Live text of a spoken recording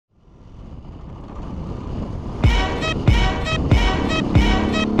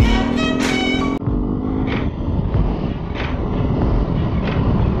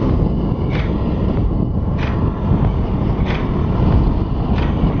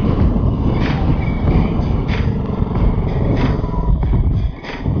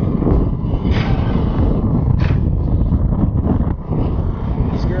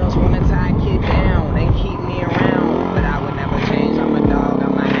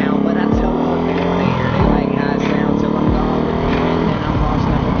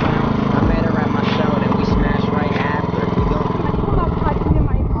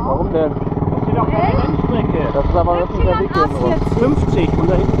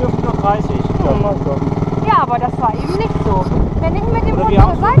dürfen nur 30. Ja, aber das war eben nicht so. Wenn ich mit dem Oder Hund wir zur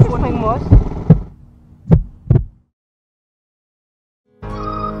haben Seite gefunden. springen muss.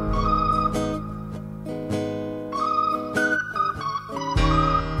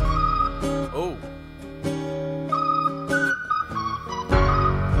 Oh.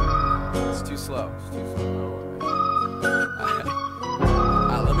 It's too slow. It's too slow.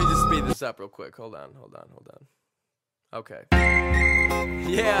 Let me just speed this up real quick. Hold on. Okay.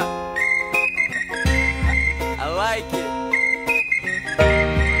 Yeah. I like it.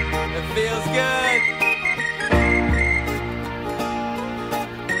 It feels good.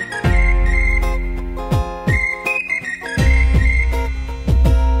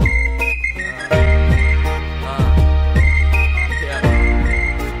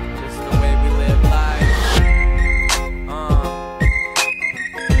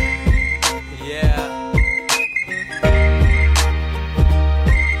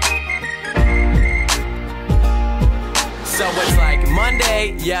 So it's like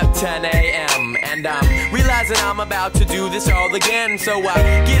Monday, yep, 10 a.m. And I'm realizing I'm about to do this all again. So I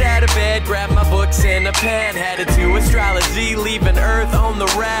get out of bed, grab my books and a pen, headed to astrology, leaving Earth on the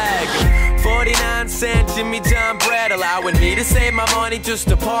rag. 49-cent Jimmy John bread, allowing me to save my money just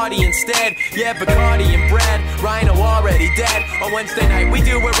to party instead. Yeah, Bacardi and bread, Rhino already dead. On Wednesday night we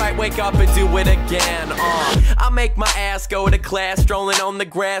do it right, wake up and do it again. I make my ass go to class, strolling on the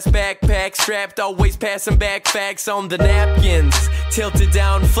grass, backpack strapped, always passing back facts on the napkins. Tilted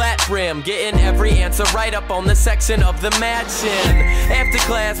down, flat brim, getting every answer right up on the section of the matching. After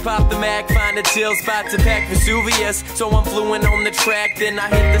class, pop the Mac, find a chill spot to pack Vesuvius. So I'm fluent on the track, then I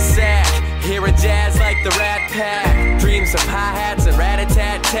hit the sack. Hearing jazz like the Rat Pack, dreams of hi-hats and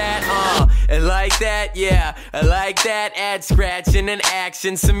rat-a-tat-tat. And like that, yeah, I like that. Add scratching and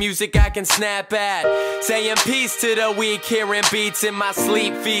action, some music I can snap at. Saying peace to the weak, hearing beats in my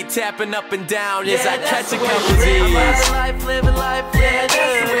sleep, feet tapping up and down as I catch a couple Z's. I'm living life, yeah,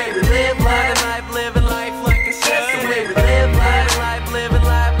 that's the way we live life. Living life like I should. That's the way we live life. Living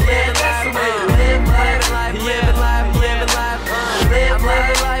life, that's the way we live life. Living life,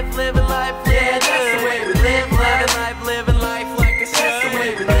 living life, yeah, that's the way we live life. Living life like I should. That's the way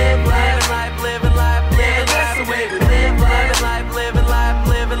we live life. Living life, that's the way we live life.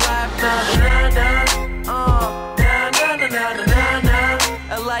 Living life, na na na na.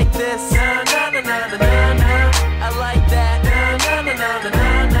 I like this, na na na na na. I like that, na na na na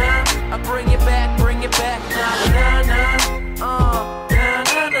na. I bring it back, na na na. Na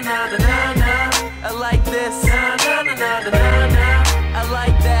na na na. I like this, na na na na. I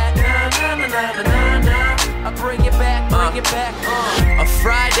like that, na na na na. I bring it back, A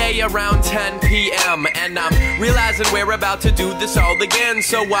Friday around 10 p.m. and I'm realizing we're about to do this all again.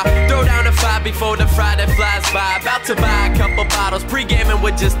 So I throw down a 5 before the Friday flies by. About to buy a couple bottles, pre-gaming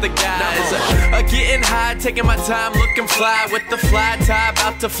with just the guys. Getting high, taking my time, looking fly with the fly tie,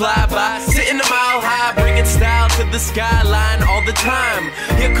 about to fly by. Sitting a mile high, bringing style to the skyline all the time.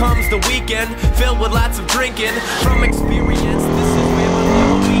 Here comes the weekend, filled with lots of drinking. From experience, this is where my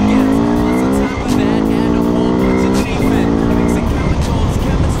little weekends. Plus on top of that, add a whole bunch of chiefin'. Mixing chemicals,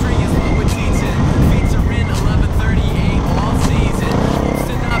 chemistry is what we're teaching. Featuring 1138 all season.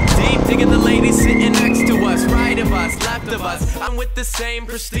 Boosting up deep, digging the ladies sitting next to us. Right of us, left of us, I'm with the same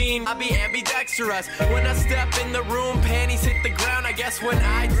pristine. I be ambidextrous. When I step in the room, panties hit the ground. I guess when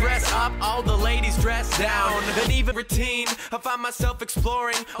I dress up, all the ladies dress down. And even routine, I find myself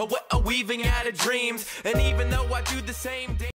exploring a weaving out of dreams. And even though I do the same day